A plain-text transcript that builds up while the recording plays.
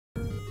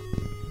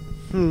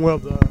Well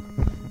done.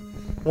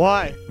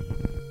 Why?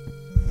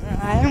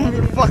 I'm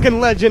the fucking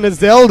Legend of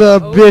Zelda,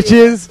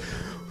 bitches.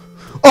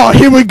 Oh,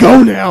 here we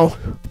go now.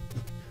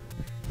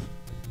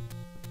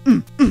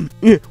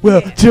 Yeah,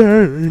 well,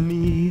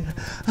 journey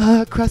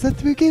across the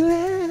spooky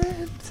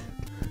land.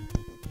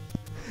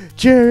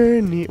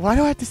 Journey. Why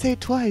do I have to say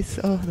it twice?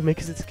 Oh, the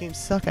makers of this game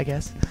suck, I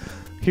guess.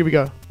 Here we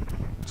go.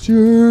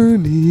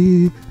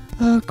 Journey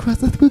across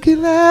the spooky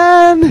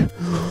land.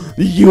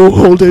 You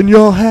hold in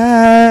your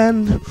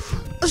hand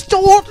a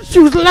sword that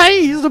shoots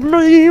laser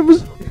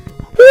beams.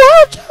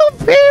 Won't you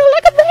feel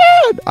like a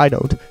man? I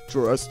don't.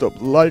 Dressed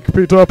up like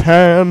Peter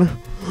Pan.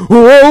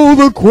 Oh,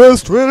 the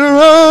quest will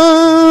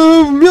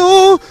have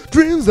your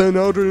dreams and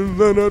our dreams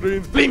and our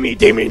dreams. Bleamy,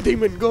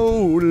 demon,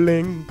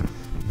 going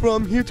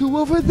from here to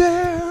over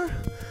there.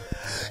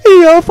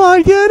 You'll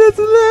forget it's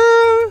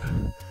there.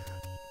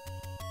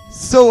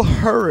 So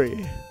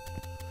hurry.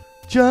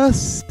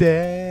 Just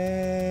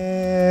steady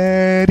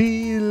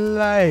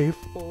life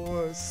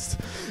force.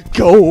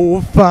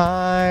 Go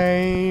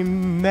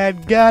find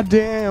that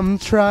goddamn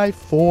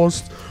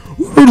Triforce.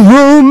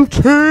 Then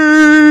take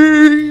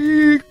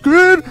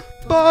it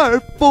by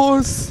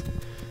force.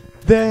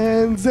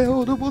 Then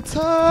Zelda will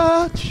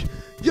touch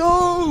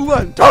your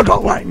one.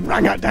 Wang,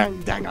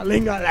 rang-a-dang,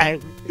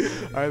 dang-a-ling-a-lang.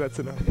 Alright, that's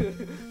enough.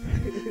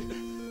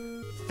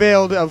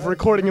 Failed of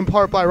recording in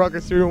part by Rocker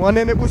 301,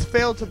 and it was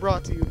failed to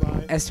brought to you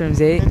by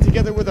S8. And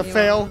together with a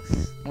fail.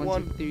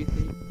 1, 2, 3,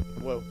 3.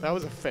 Whoa, that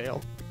was a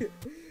fail.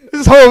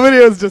 This whole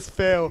video is just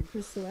fail.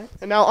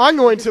 And now I'm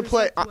going to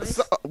play.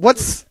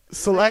 What's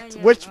select?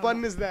 Which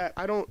button is that?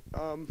 I don't.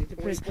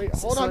 Wait,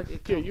 hold on.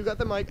 Here, you got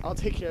the mic. I'll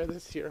take care of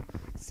this. Here,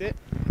 sit.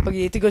 Okay,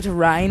 you have to go to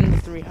Ryan, the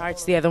 3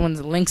 hearts. The other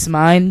one's Link's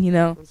mine. You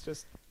know. Let's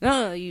just.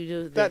 No, you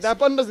do this. That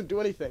button doesn't do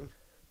anything.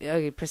 Yeah,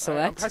 okay, press select.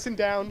 Right, I'm pressing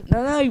down.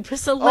 No, you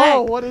press select.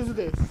 Oh, what is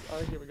this?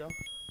 Alright, here we go.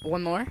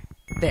 One more.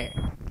 There.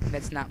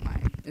 That's not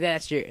mine.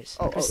 That's yours.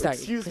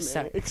 Excuse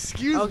me.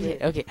 Excuse me.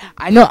 Okay.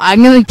 I know.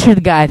 I'm gonna try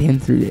to guide him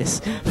through this.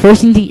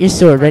 First, you need to get your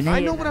sword right now. I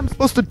know what I'm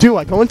supposed to do.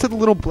 I go into the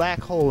little black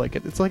hole like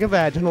it. It's like a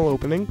vaginal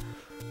opening.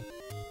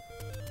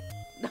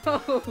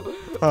 No.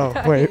 Oh,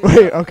 wait.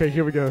 Okay,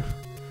 here we go.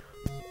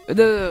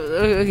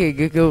 Okay,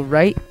 go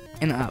right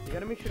and up. You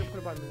gotta make sure to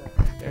put it on the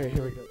left. There,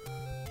 here we go.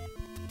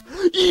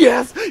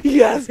 Yes!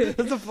 That's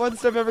the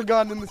funnest I've ever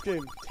gotten in this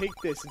game. Take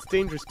this. It's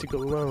dangerous to go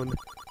alone.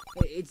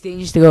 It's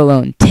dangerous to go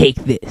alone. Take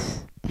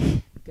this.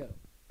 Go.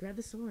 Grab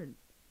the sword.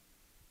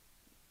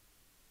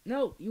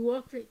 No, you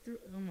walked right through.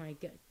 Oh my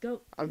god.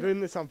 Go. I'm doing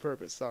this on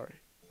purpose. Sorry.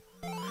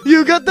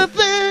 You got the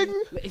thing!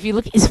 If you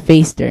look at his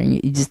face during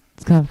it, you just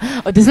kind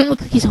of. Oh, doesn't it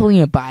look like he's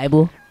holding a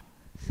Bible?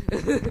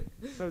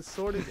 So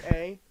sword is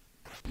A.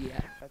 Yeah.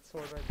 That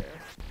sword right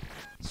there.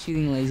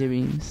 Shooting laser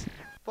beams.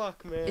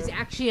 Fuck, man. It's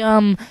actually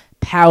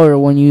power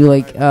when you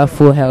like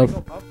full health.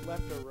 Go up,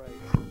 left, or right?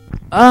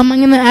 I'm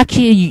gonna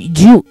actually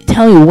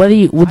tell you whether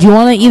would you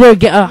want to either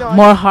get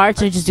more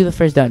hearts or just do the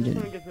first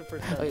dungeon.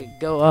 Okay,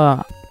 go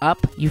up.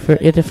 You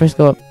have to first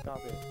go up.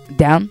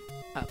 Down.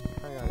 Up.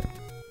 I got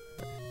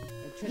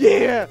it.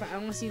 Yeah. I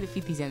want to see you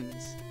defeat these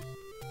enemies.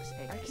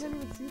 I can't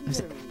even see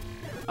the enemies.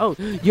 Oh,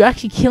 you're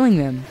actually killing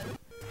them.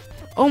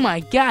 Oh my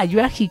god, you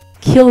actually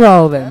killed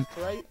all of them.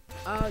 Left,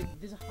 right?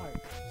 There's a heart.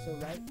 So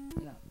right?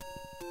 No.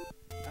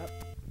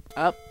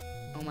 Up.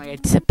 Oh my god,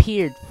 it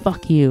disappeared.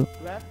 Fuck you.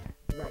 Left?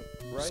 Right.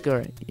 Right? Just go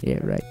right. Yeah,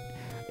 right.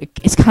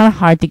 It's kind of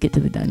hard to get to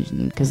the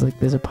dungeon because like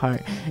there's a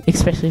part,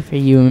 especially for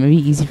you. It may be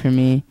easy for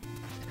me.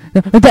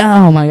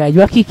 Oh my god,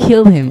 you actually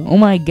killed him. Oh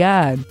my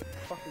god.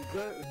 Fucking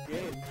good at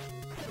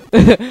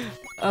this game.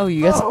 Oh,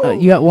 you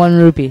got 1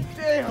 rupee.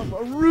 Damn,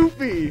 a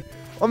rupee.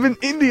 I'm in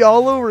India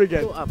all over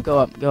again. Go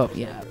up.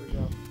 Yeah.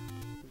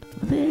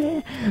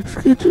 There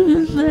we go.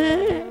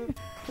 There.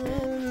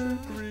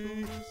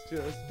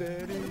 Just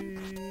steady.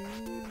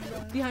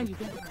 Behind you.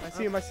 I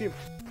see him.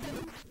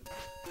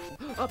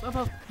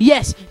 Up.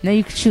 Yes! Now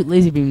you can shoot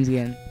laser beams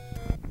again.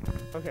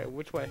 Okay,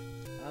 which way?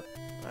 Up.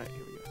 Alright,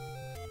 here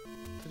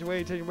we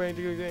go. Take your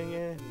way,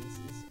 yeah.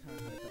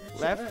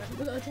 Left?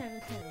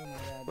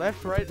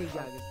 Left, right?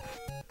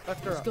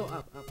 Left or Just up? go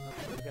up.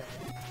 Okay.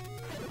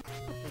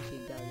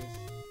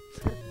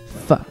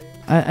 Fuck.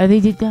 I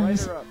think it Right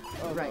does. or up?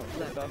 Oh, Right,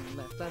 no,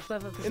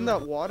 left. In the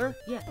water?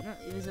 Yeah, no,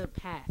 there's a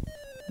path.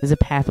 There's a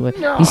pathway.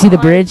 No, You see the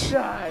bridge? I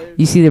died.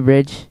 You see the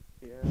bridge?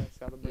 Yeah, I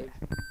saw the bridge.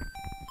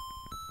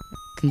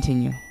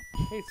 Continue.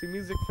 Hey, it's the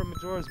music from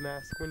Majora's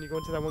Mask when you go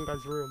into that one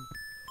guy's room.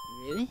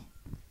 Really?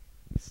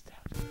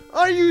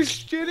 Are you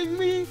shitting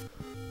me?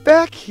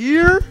 Back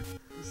here?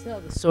 You still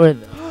have the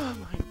sword though. Oh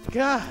my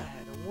god,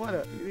 what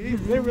a...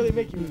 They really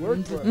make you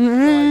work for it.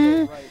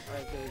 Mhm. Oh, I did it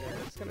right, there you go.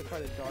 I'm just gonna try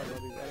to dodge all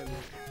these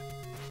enemies.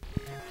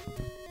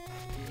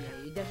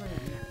 Yeah, you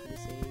definitely not for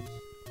this age.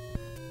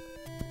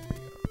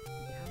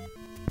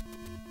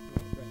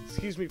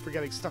 Excuse me for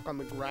getting stuck on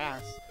the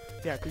grass.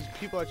 Yeah, because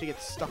people actually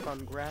get stuck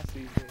on grass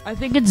these days. I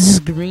think it's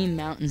just green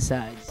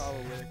mountainsides.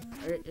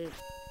 Probably. Or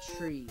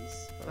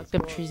trees. Fucked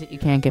up trees that you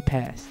can't get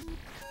past.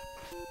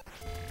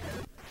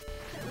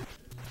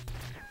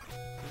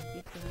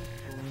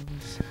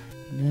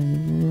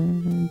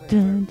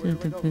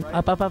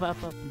 Up, up, up,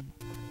 up, up.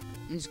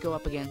 And just go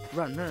up again.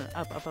 Run,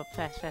 up, up, up,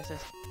 fast, fast,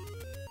 fast.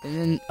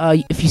 And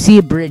then, if you see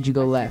a bridge, you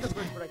go left.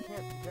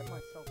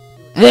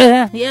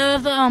 Yeah,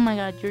 oh my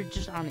god, you're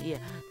just on it, yeah.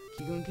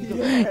 Keep going, keep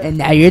going. Yeah. And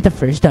now you're at the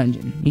first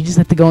dungeon. You just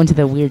have to go into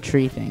the weird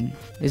tree thing.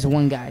 There's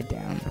one guy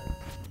down.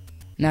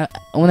 Now,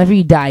 whenever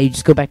you die, you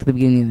just go back to the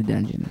beginning of the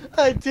dungeon.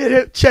 I did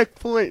it!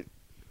 Checkpoint!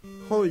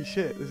 Holy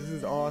shit, this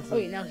is awesome.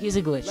 Wait, now here's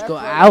a glitch. Go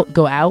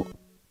out,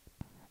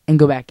 and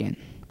go back in.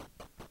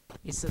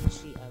 It's a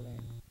sheet I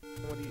learned.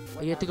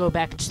 You have to go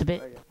back just a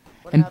bit,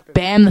 and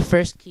bam, the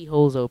first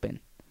keyhole's open.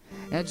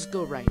 Now just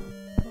go right.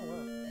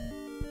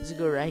 Just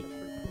go right.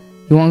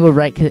 You want to go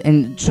right,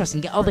 and trust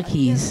me, get all the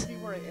keys.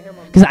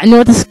 Because I know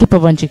how to skip a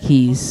bunch of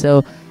keys,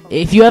 so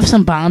if you have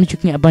some bombs, you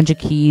can get a bunch of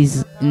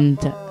keys, and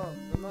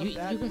you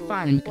can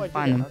find them, you can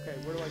find them.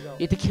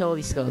 You have to kill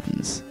these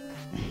skeletons.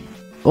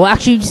 Well,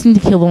 actually, you just need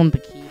to kill the one with the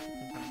key.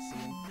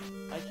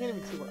 I can't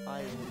even see where I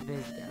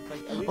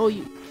am. Oh,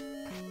 you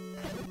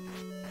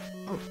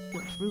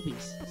have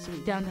rubies.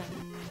 Sweet, down.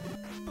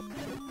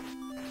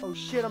 Oh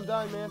shit, I'm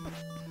dying, man.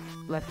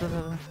 Left.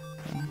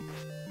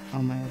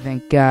 Oh my,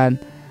 thank God.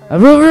 A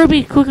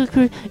ruby,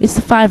 quickly. It's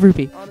the 5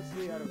 rupee.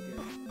 Honestly, I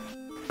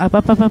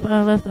don't get it. Up,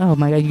 left. Oh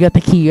my God, you got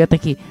the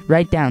key.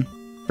 Right down.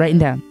 Right and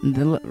down.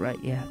 Right,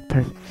 yeah,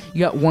 perfect. You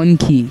got 1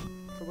 key.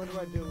 So what do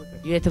I do with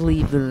it? You have to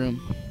leave the room.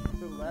 To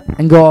the left?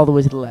 And go all the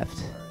way to the left.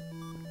 Right.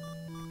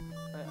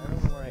 I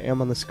don't know where I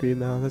am on the screen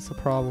now. That's the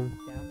problem.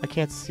 Yeah. I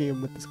can't see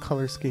him with this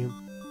color scheme.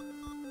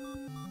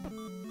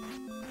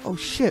 Oh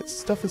shit,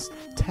 stuff is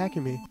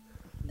attacking me.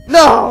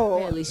 No!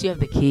 Hey, at least you have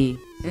the key.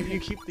 So you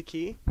keep the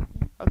key?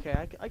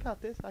 Okay, I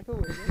got this. I can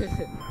win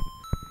this.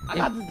 I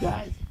got this,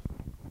 guys.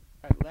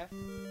 Alright, left.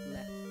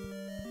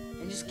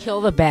 And just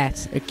kill the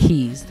bats. They're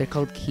keys. They're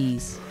called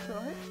keys.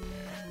 What?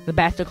 The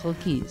bats are called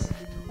keys.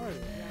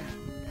 Retarded.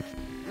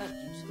 Left.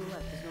 You just go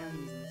left. There's no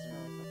enemies in this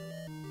room.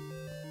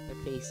 Their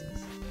faces.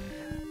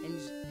 And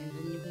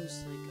then you can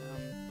just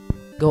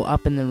go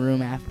up in the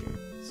room after.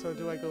 So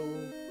do I go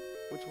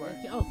which way?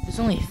 Oh, there's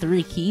only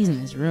 3 keys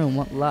in this room.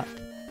 What luck.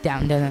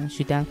 Down,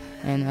 shoot down.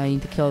 And you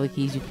need to kill the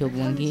keys. You killed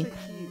 1 key.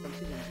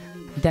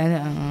 Then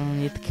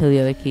you have to kill the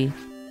other key.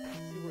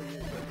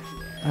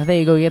 There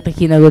you go. You get the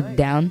key. Now go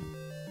down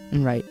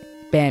and right.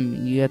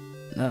 Bam. You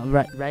got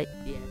right.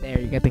 Yeah, there.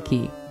 You got the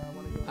key.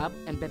 Up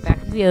and back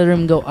into the other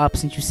room. And go up.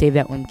 Since you saved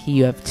that 1 key,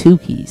 you have 2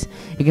 keys.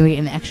 You're gonna get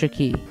an extra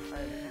key.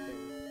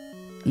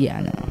 Yeah,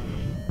 I know.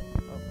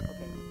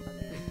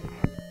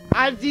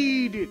 I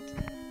did it.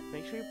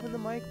 Make sure you put the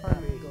mic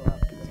on me. Go up.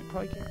 Cause you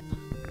probably can't.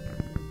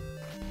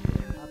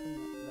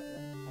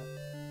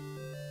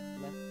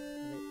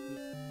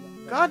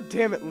 God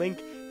damn it, Link.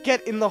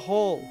 Get in the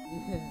hole.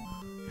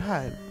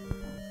 God.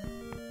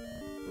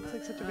 Looks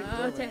like such a big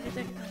doorway.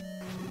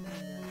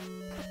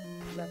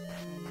 Left,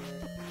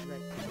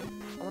 right.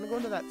 I want to go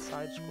into that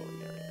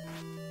side-scrolling area.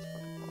 It's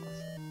fucking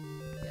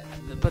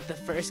awesome. Yeah, but the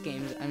first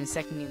game,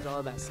 second game's all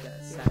about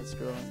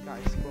side-scrolling.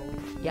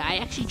 Sky-scrolling. Yeah, I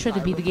actually tried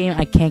to beat the game.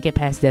 I can't get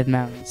past Death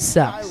Mountain. It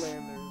sucks.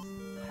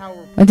 Skylanders.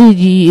 Powerful. Dude,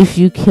 if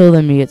you kill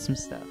them, you get some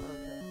stuff.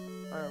 Okay.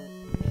 Alright,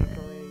 keep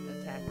going.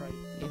 Attack right.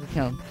 You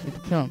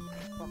have to kill him.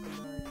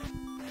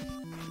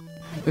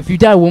 If you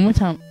die one more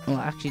time, well,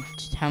 actually,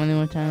 how many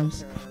more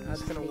times? I'm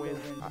just gonna win.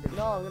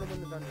 No, I'm gonna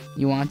win the dungeon.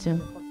 You want to?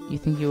 You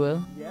think you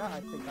will? Yeah, I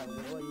think I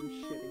will. Are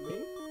you shitting me?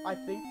 I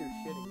think you're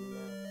shitting me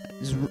now.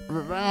 Just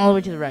run all the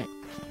way to the right.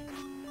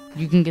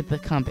 You can get the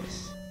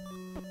compass.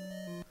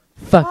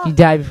 Fuck, you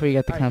died before you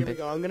got the compass. Here we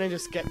go. I'm gonna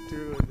just get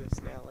through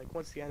this now. Like,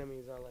 once the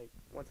enemies are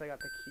once I got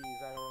the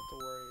keys, I don't have to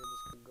worry. I'm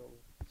just gonna go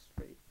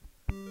straight.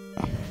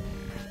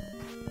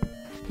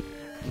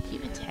 You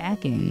keep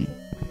attacking.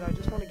 Because I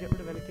just want to get rid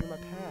of anything in my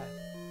path.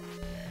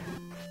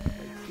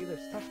 See,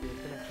 there's stuff here.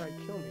 It's gonna try to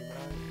kill me, but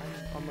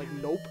I'm like,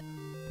 nope.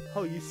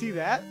 Oh, you see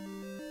that?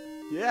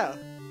 Yeah.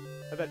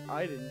 I bet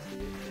I didn't see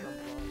it. I'm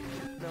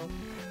blind. No.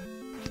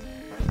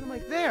 Why am I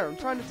there? I'm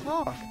trying to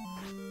talk.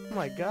 Oh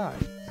my god.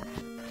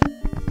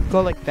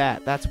 Go like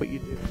that. That's what you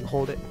do. You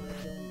hold it.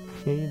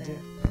 Yeah, you do.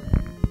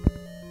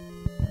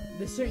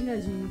 There's certain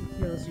guys you need to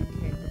kill so you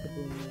can't put the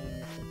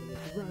boomerang or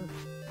something.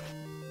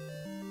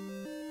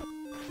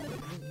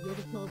 You have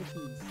to kill all the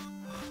keys.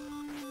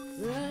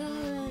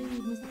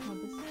 You missed the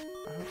compass.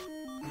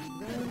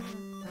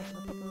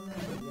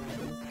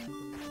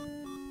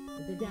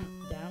 They're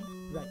down,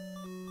 right,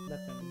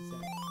 left on the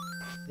side.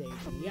 There you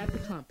go. You got the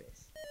compass.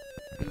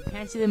 You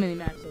can't see the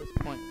mini-map, so it's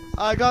pointless.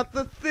 I got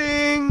the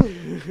thing!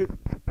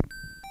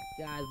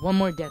 God, one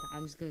more death.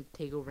 I'm just gonna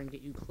take over and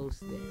get you close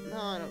there. No,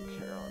 I don't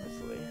care,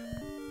 honestly.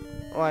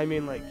 Well, I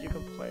mean, you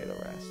can play the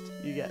rest.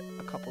 You get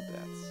a couple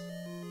deaths.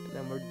 And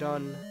then we're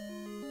done.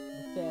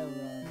 The fail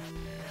run.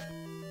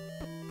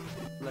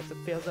 Let's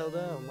fail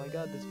Zelda. Oh my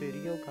god, this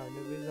video kind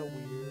of is a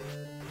weird.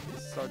 It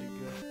started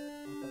good.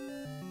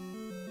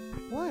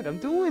 What? I'm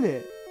doing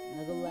it.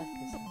 Now go left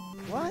this time.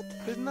 What?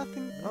 There's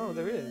nothing. Oh,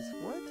 there is.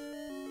 What?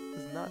 It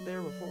was not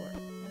there before.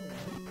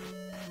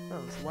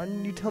 Oh, so why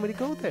didn't you tell me to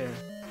go there?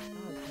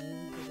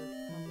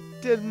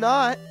 Did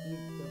not.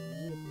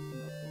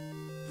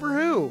 For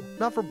who?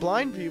 Not for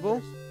blind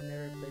people.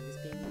 Never played this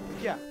game.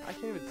 Yeah, I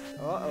can't even.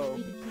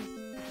 Uh-oh.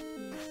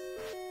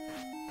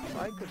 If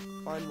I could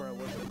find where I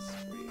was on the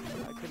screen,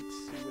 I could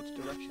see which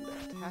direction to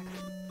attack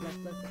him. Left.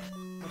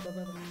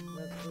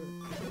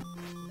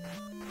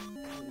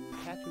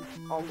 Catch you.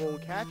 I'm gonna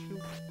catch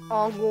you.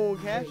 I'm gonna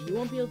catch You you.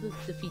 won't be able to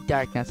defeat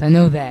darkness. I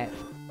know that.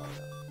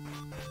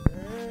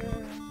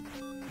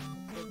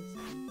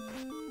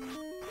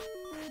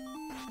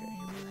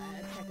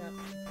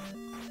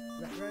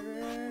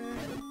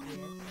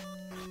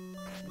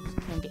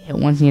 Can't get hit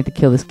once and you have to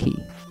kill this key.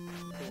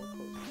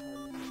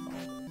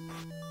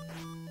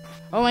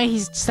 Oh wait,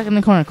 he's stuck in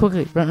the corner.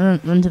 Quickly,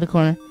 run to the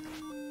corner.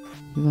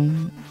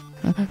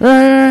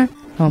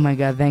 Oh my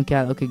god, thank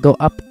god. Okay, go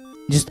up.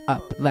 Just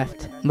up.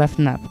 Left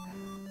and up.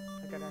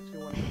 I could actually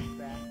want to go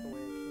back the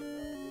way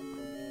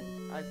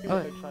I came. I see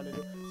what they're trying to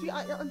do. See,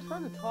 I'm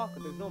trying to talk,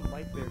 but there's no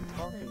mic there to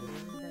talk to me.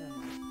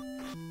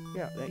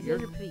 Yeah, that These you're.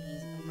 guys are pretty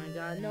easy. Oh my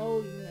god,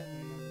 no, you're not.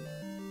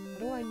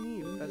 What do I need?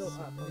 You need to go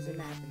up. There's a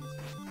map in this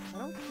one. I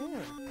don't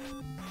care.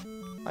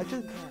 I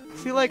just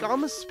see, like,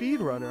 I'm a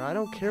speedrunner. I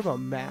don't care about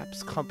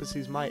maps,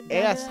 compasses, my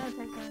ass.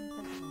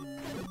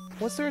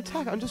 What's their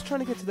attack? I'm just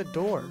trying to get to the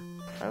door.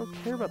 I don't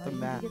care about the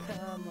map.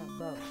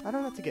 I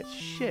don't have to get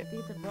shit.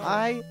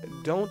 I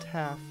don't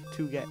have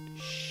to get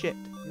shit.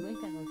 You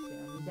ain't got no shit.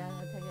 You gotta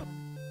attack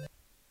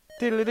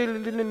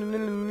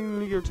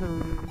it. Your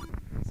turn.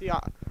 See, now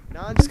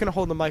I'm just gonna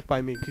hold the mic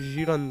by me because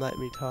you don't let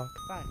me talk.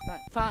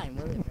 Fine,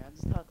 whatever. I'll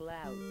just talk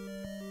loud.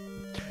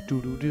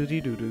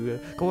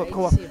 Go up.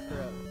 You're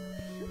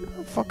You're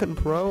a fucking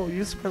pro.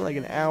 You spent like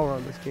an hour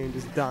on this game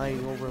just dying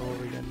over and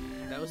over again.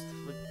 That was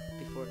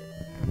before it.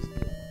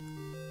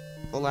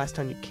 The last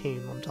time you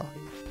came, I'm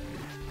talking.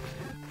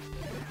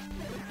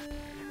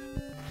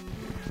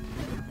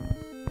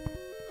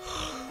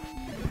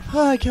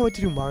 I can't wait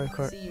to do Mario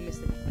Kart. See, you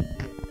missed the key.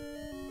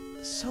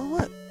 So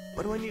what?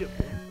 What do I need it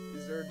for?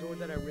 Is there a door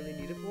that I really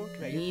need it for?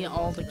 Can I You need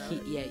all the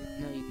key. Yeah,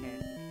 no, you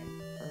can't.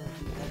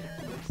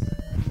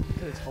 You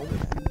could have told me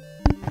that.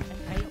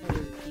 I don't know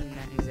there's a key in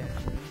that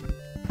exact room.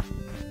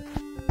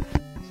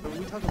 So are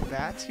we talking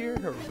bats here?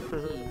 Or?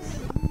 Keys.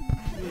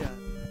 Yeah.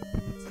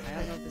 I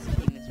don't know if there's a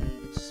key in this room.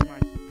 It's just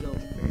smart to go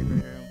for every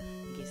room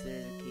in case there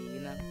is a key,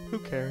 you know? Who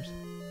cares?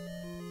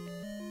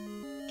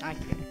 I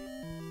care.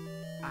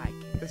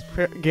 This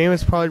game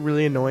is probably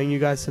really annoying you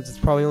guys since it's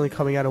probably only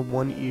coming out of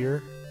one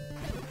ear.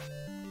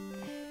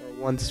 Or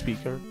one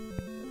speaker.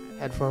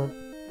 Headphone.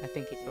 I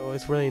think it So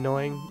it's really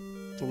annoying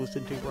to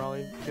listen to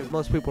probably. Because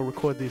most people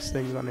record these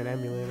things on an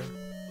emulator.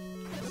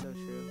 is so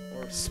true.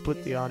 Or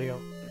split the audio.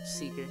 It's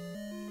secret.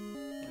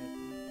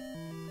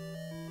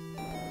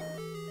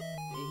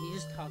 He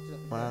just talked about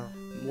Wow.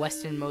 the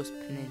westernmost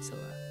peninsula.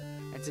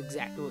 That's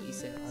exactly what he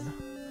said.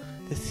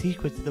 The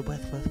secret to the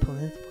Westmost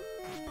Peninsula.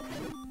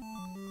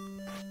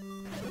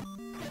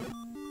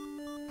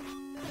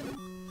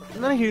 I'm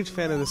not a huge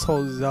fan of this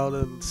whole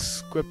Zelda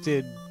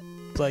scripted,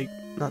 like,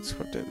 not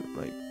scripted,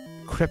 like,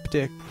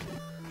 cryptic,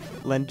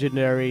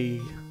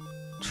 legendary,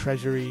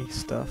 treasury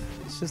stuff.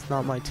 It's just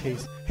not my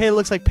taste. Hey, it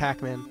looks like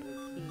Pac-Man.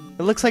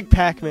 It looks like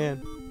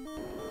Pac-Man.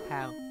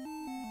 How?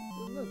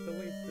 Look, the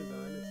way it's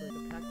designed, it's like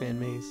a Pac-Man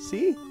maze.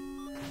 See?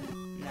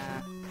 Nah.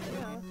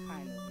 Yeah,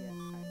 kind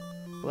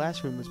of. The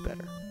last room was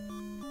better.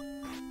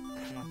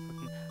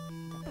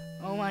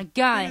 Oh my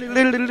god!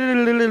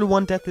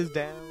 One death is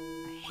down.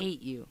 I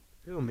hate you.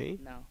 Who, me?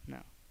 No.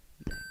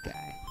 That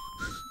guy.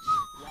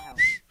 Wow.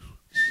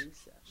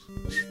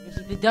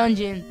 Defeat the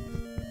dungeon.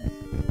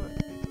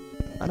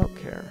 I don't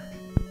care.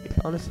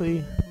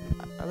 Honestly,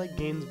 I like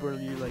games where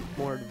you're like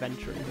more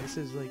adventuring. This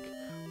is like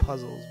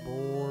puzzles.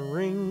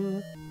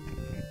 Boring.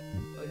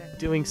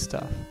 Doing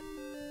stuff.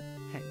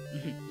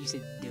 You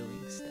said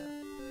doing stuff.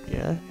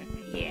 Yeah?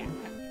 Yeah.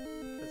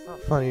 That's not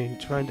funny.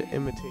 Trying to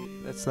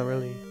imitate. That's not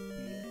really.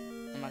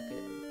 I'm not good.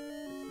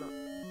 It's not.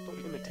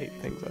 Don't imitate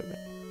things like that.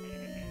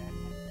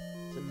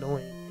 It's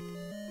annoying.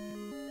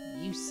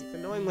 It's It's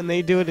annoying when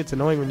they do it. It's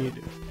annoying when you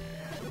do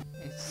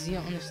it. you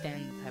don't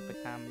understand the type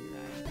of comedy,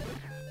 right?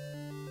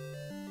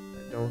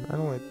 I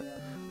don't like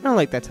that. I don't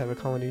like that type of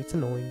comedy. It's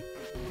annoying.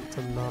 It's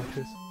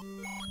obnoxious.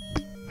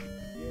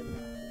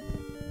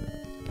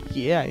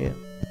 Yeah, I am.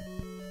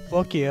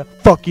 Fuck yeah.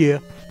 Fuck yeah.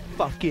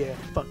 Fuck yeah.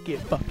 Fuck yeah.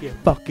 Fuck yeah.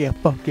 Fuck yeah.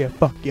 Fuck yeah.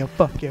 Fuck yeah.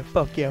 Fuck yeah.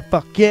 Fuck yeah.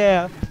 Fuck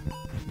yeah.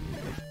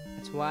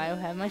 That's why I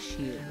have my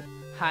shield.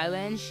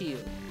 Highland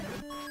shield.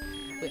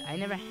 Wait, I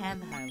never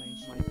had the Highland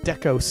shield.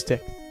 Deco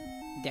stick.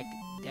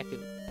 Deku.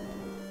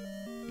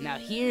 Now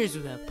here's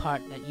the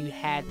part that you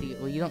had to go.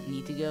 Well, you don't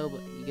need to go,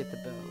 but you get the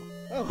bow.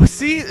 Oh,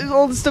 see,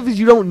 all the stuff is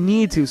you don't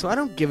need to, so I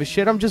don't give a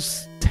shit. I'm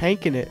just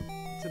tanking it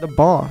to the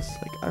boss.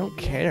 Like, I don't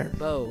care.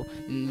 Bow,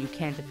 and you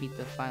can't defeat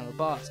the final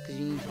boss because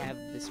you need to have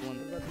this one.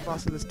 What about the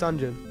boss of this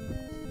dungeon?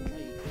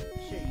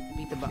 Sure, you can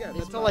beat the boss. Yeah,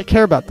 that's all I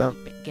care about, though.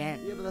 Again.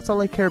 Yeah, but that's all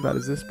I care about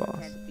is this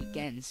boss.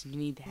 Begins. You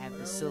need to have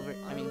the silver.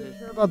 I mean, I the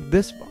care about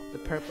this boss. the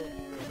purple.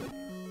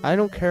 I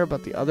don't care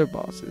about the other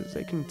bosses.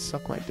 They can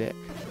suck my dick.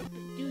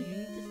 Dude, you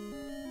need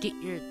to get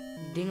your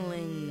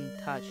dingling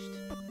touched.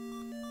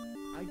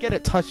 I get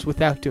it touched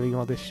without doing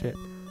all this shit.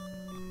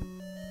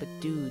 But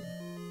dude,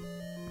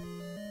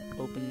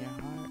 open your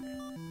heart.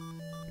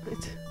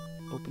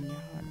 Open your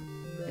heart.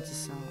 It's a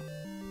song.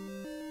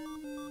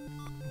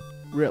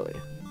 Really? I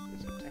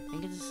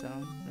think it's a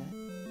song, right?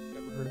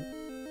 Never heard it.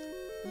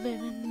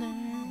 Live and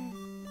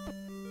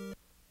learn.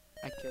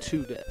 I killed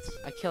 2 deaths.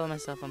 I killed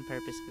myself on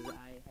purpose because I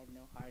had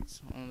no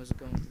hearts when I was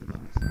going to the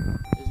boss.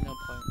 There's no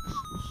point.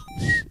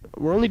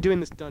 We're only doing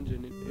this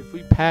dungeon. If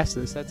we pass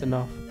this, that's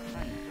enough.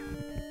 I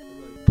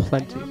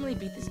Plenty. normally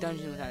beat this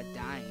dungeon without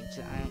dying.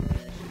 So I don't give a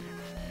shit.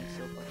 I'm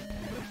so fucking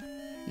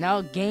tired. Now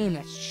a game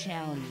that's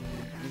challenging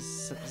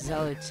is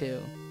Zelda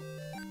 2.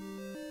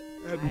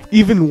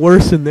 Even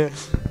worse than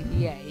this.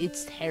 Yeah,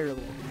 it's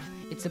terrible.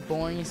 It's the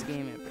boringest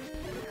game ever.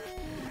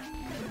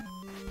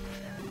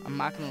 I'm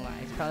not gonna lie,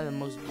 it's probably the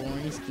most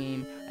boringest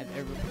game I've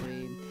ever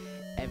played,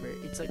 ever.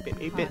 It's like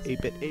 8-bit,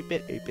 8-bit, 8-bit,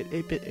 8-bit, 8-bit,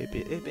 8-bit,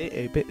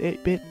 8-bit,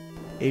 8-bit,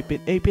 8-bit,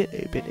 8-bit, 8-bit,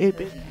 8-bit,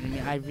 8-bit. I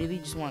mean, I really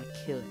just want to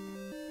kill it.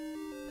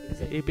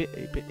 8-bit,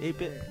 8-bit,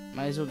 8-bit.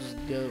 Might as well just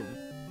go.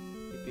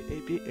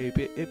 8-bit,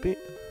 8-bit, 8-bit.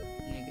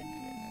 Nigga.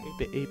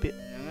 8-bit, 8-bit.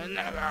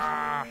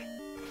 Nigga.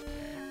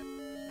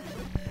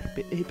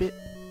 8-bit, 8-bit.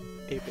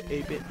 8-bit,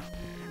 8-bit.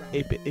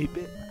 8-bit,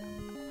 8-bit.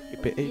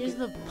 8-bit, Here's 8-bit.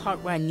 the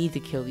part where I need to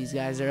kill these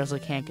guys, or else I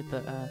can't get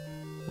the,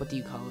 what do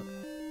you call it?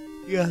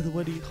 Yeah,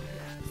 what do you call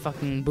it?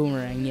 Fucking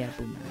boomerang, yeah,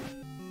 boomerang.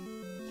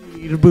 You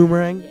need a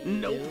boomerang? Yeah, you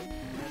Nope. do.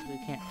 You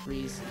can't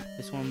freeze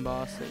this one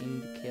boss that you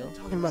need to kill.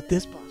 Talking about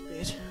this boss,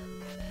 bitch.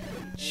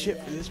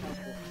 Shit for this boss.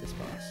 This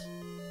boss.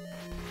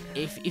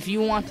 If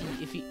you want to,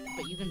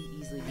 but you can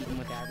easily beat him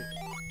without it.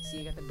 See,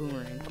 you got the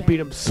boomerang. I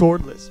beat him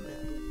swordless, man.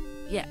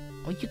 Yeah,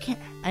 well, you can't.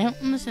 I don't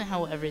understand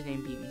how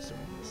everything beat him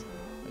swordless.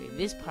 Okay,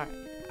 this part.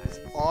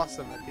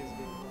 Awesome at this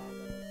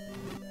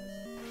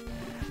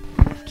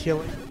game.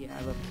 Killing. Yeah,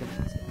 I love killing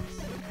these guys.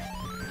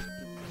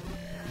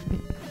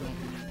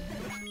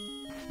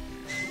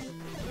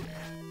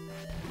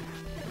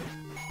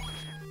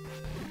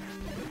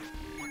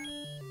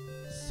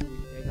 Sweet,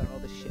 I got all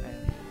the shit I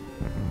need.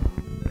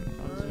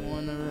 Oh, there's more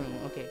in the room.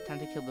 Okay, time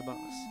to kill the boss.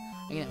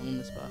 I'm gonna own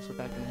this boss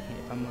without getting hit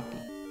if I'm lucky.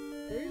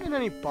 There isn't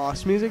any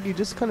boss music, you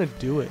just kind of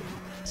do it.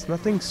 It's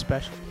nothing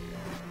special.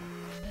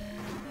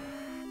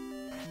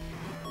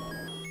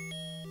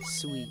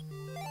 Sweet.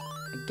 I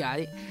got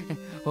it.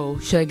 Oh,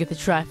 should I get the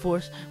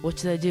Triforce? What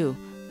should I do?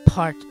 Should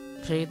I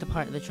get the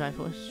part of the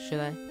Triforce? Should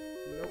I?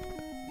 Nope.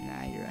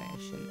 Nah, you're right, I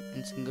shouldn't.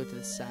 I'm just gonna go to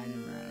the side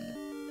and around.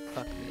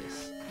 Fuck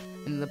this.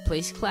 And the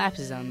place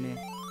collapses on me.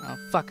 Oh,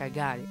 fuck, I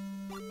got it.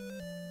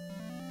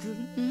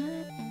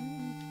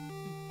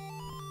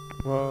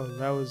 Well,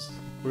 that was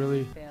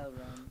really Fail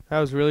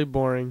run.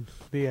 boring.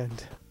 The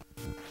end.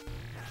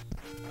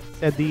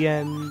 Said the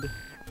end.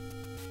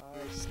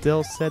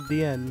 Still said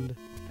the end.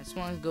 I just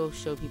want to go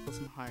show people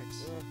some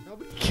hearts.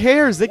 Nobody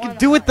cares. They can One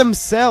do it heart.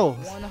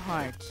 themselves. One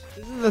heart.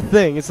 This is the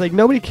thing. It's like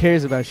nobody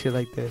cares about shit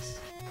like this.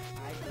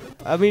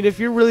 I mean, if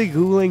you're really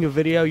Googling a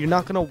video, you're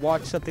not gonna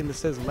watch something that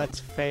says "Let's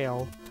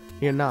fail."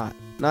 You're not.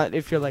 Not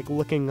if you're like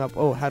looking up,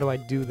 "Oh, how do I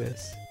do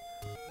this?"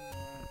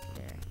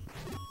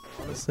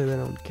 Honestly, they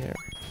don't care.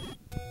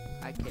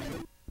 I care.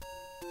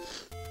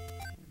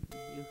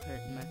 You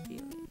hurt my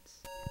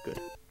feelings.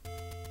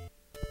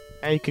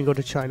 And you can go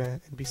to China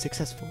and be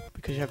successful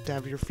because you have to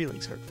have your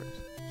feelings hurt first.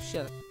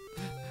 Shut up.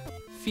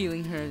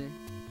 Feeling hurt.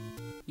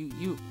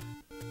 You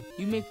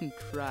make me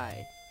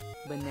cry.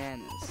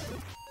 Bananas.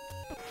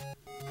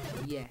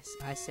 Yes,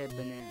 I said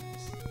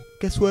bananas.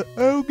 Guess what?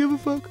 I don't give a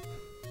fuck.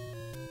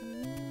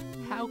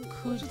 How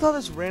could Just all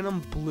this random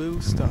blue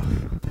stuff.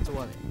 It's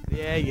water.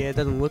 Yeah, it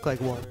doesn't look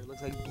like water. It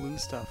looks like blue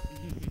stuff.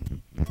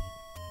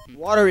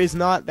 Water is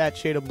not that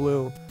shade of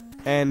blue,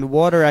 and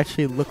water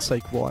actually looks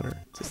like water.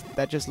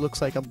 That just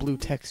looks like a blue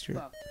texture.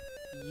 Fuck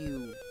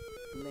you,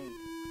 Link.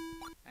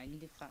 I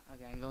need to find.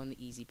 Okay, I'm going the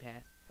easy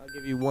path. I'll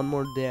give you one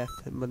more death,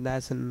 but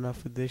that's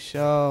enough of this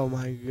show. Oh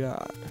my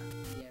god.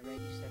 Yeah, right.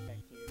 You step back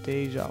here.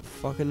 Deja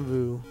fucking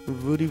vu.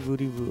 Voody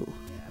voody voo.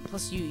 Yeah,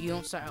 plus you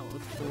don't start out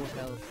with full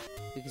health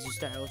because you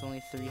start out with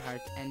only 3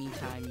 hearts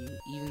anytime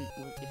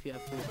if you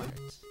have full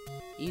hearts.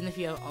 Even if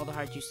you have all the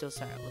hearts, you still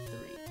start out with 3,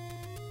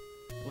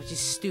 which is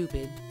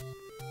stupid.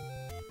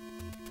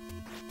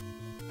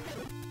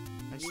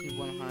 I just need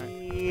 1 heart.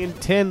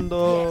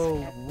 Nintendo.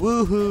 Yes,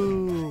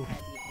 Woohoo.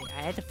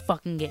 I had to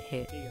fucking get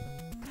hit.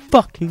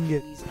 Fucking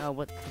get These,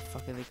 what the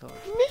fuck are they called?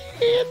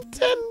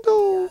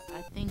 Nintendo.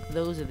 I think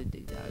those are the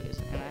Dig Doggers,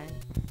 and I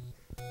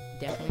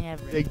definitely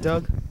have. Dig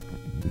Dug.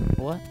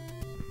 What?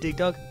 Dig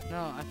Dug.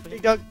 No, I forget.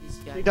 Dig Dug. These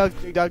guys. Dig Dug.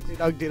 Dig Dug. Dig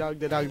Dug.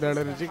 Dig Dug. Dig Dug.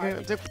 It's Dig Dug.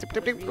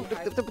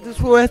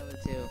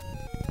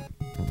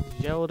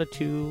 Zelda 2.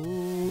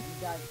 These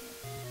guys. It's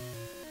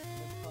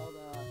called,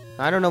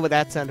 I don't know what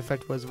that sound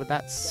effect was, but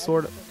that's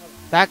sort of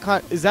that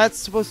is that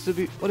supposed to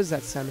be? What is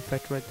that sound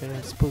effect right there?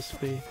 It's supposed to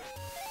be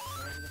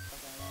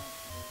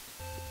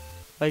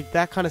like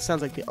that. Kind of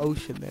sounds like the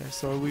ocean there.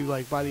 So are we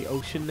like by the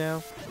ocean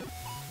now?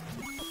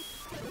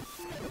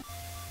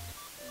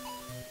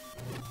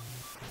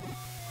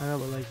 I know,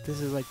 but like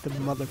this is like the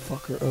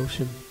motherfucker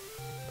ocean.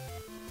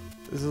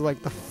 This is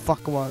like the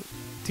fuck one.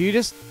 Do you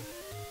just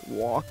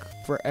walk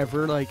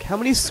forever? Like, how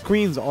many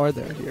screens are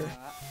there here?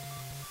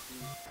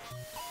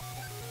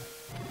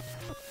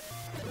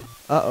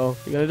 Uh-oh.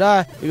 You're gonna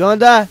die. You're gonna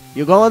die.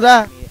 You're gonna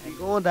die. He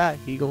gonna die.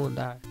 He gonna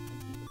die.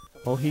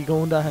 Oh, he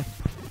gonna die.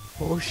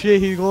 Oh,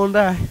 shit. He's gonna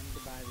die.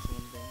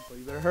 Well,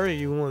 you better hurry.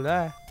 You gonna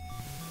die.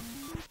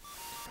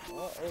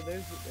 Oh,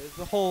 there's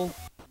the hole.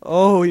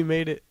 Oh, he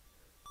made it.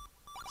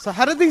 So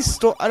how do these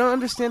store? I don't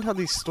understand how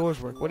these stores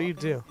work. What do you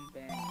do?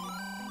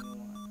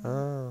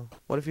 Oh,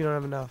 what if you don't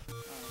have enough?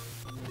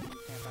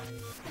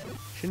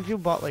 Shouldn't you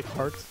have bought like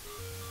hearts?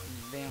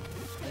 They don't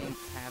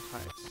have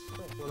hearts.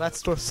 Well, that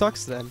store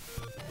sucks then.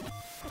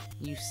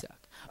 You suck.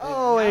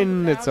 Oh,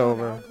 and it's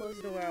over. I'm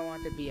closer to where I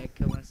want to be. I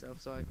killed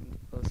myself so I can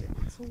get closer.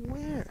 So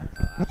where?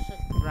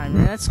 Ryan,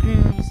 when that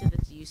screen where you said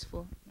that's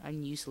useful,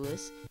 I'm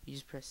useless. You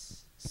just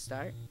press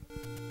start. Go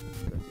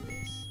to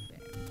this.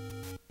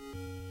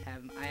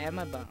 Bam. I have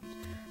my bombs.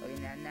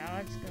 Okay, now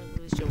it's gonna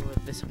really show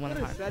what this one I would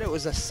have heart. said it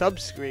was a sub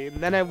screen,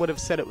 then I would have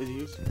said it was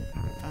useful.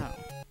 Oh.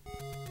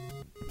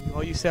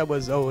 All you said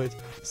was, oh,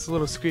 it's a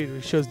little screen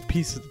which shows the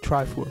pieces of the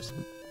Triforce.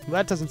 Well,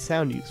 that doesn't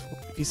sound useful.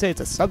 If you say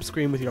it's a sub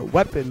screen with your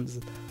weapons,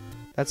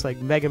 that's like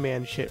Mega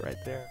Man shit right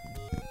there.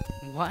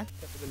 What?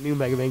 The new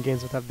Mega Man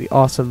games would have the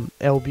awesome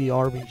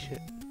LBRB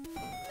shit.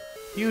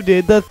 You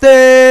did the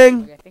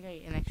thing! Okay, I think I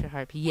get an extra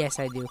heart piece. Yes,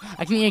 I do.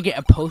 I can either get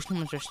a potion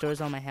which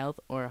restores all my health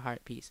or a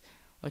heart piece.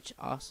 Which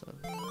also.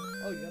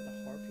 Oh, you got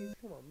the heart piece?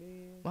 Come on,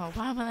 man. Well,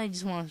 why would I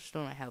just want to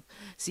restore my health?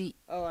 See.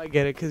 Oh, I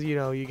get it, because, you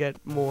know, you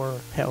get more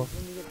health.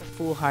 Then you get the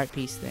full heart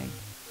piece thing.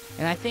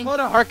 And I think.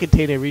 Hold a heart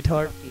container,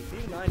 retard. Fuck you.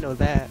 Even I know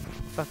that.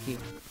 Fuck you.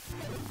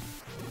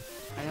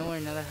 I know where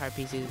another heart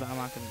piece is, but I'm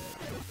not gonna do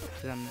it.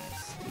 Because I'm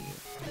nice to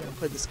you.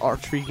 Play this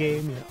archery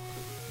game, you know.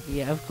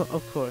 Yeah,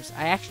 of course.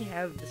 I actually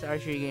have this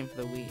archery game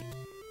for the Wii.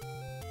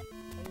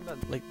 Talking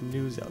about, like,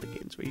 new Zelda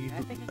games where you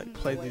I think I like can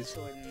play get the white these.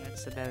 sword and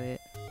that's about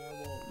it.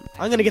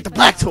 I'm gonna get the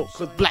black sword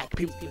with black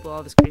people. People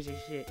all this crazy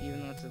shit,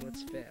 even though it's a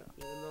let's fail.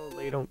 Even though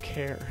they don't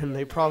care, and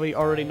they probably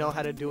already know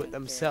how to do it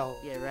themselves.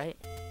 Yeah, right?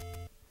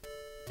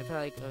 They're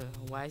probably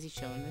like, why is he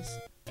showing this?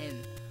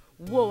 And,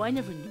 whoa, I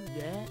never knew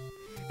that.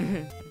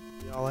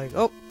 Y'all like,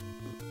 oh,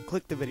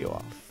 click the video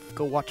off.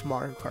 Go watch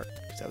Mario Kart,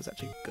 because that was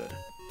actually good.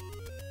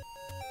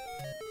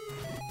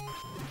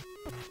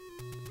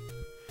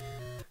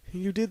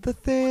 You did the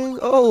thing.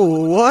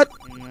 Oh, what?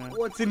 Yeah.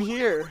 What's in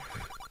here?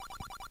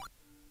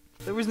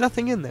 There was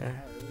nothing in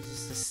there. It was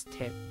just this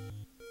tip.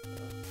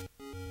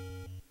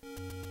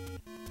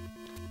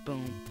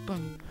 Boom,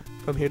 boom.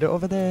 From here to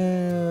over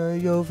there,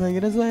 you'll find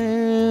it as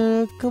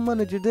well. Come on,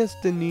 it's your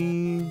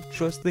destiny.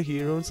 Trust the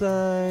hero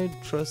inside.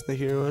 Trust the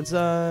hero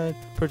inside.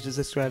 Purchase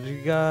a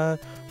strategy guide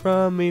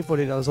from me.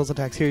 $40 also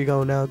tax. Here you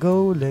go now.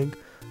 Go link.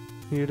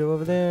 Here to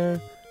over there.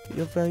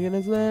 You'll find it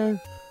as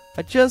well.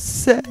 I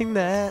just sang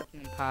that.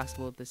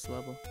 Impossible at this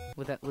level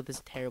with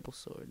this terrible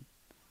sword.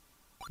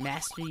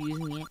 Master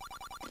using it,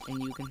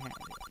 and you can have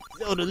it.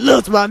 Zelda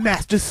loves my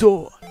master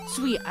sword.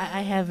 Sweet,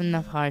 I have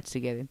enough hearts to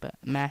get it, but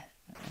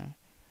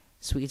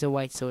sweet, it's a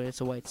white sword. It's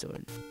a white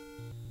sword.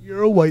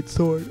 You're a white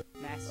sword.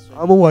 Master sword.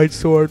 I'm a white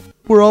sword.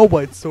 We're all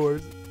white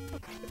swords.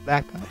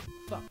 That guy.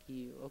 Fuck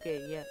you.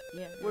 Okay, yeah.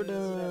 We're let's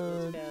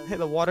done. go. Hey,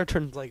 the water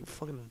turns like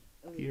fucking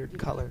weird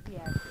color.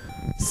 Yeah.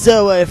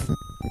 So if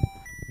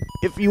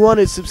you want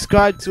to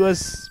subscribe to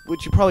us,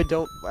 which you probably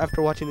don't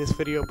after watching this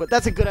video, but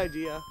that's a good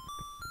idea.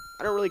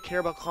 I don't really care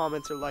about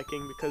comments or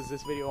liking because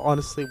this video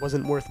honestly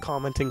wasn't worth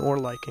commenting or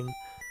liking.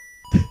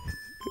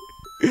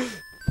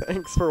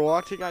 Thanks for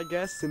watching, I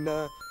guess, and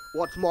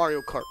watch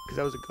Mario Kart because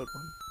that was a good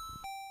one.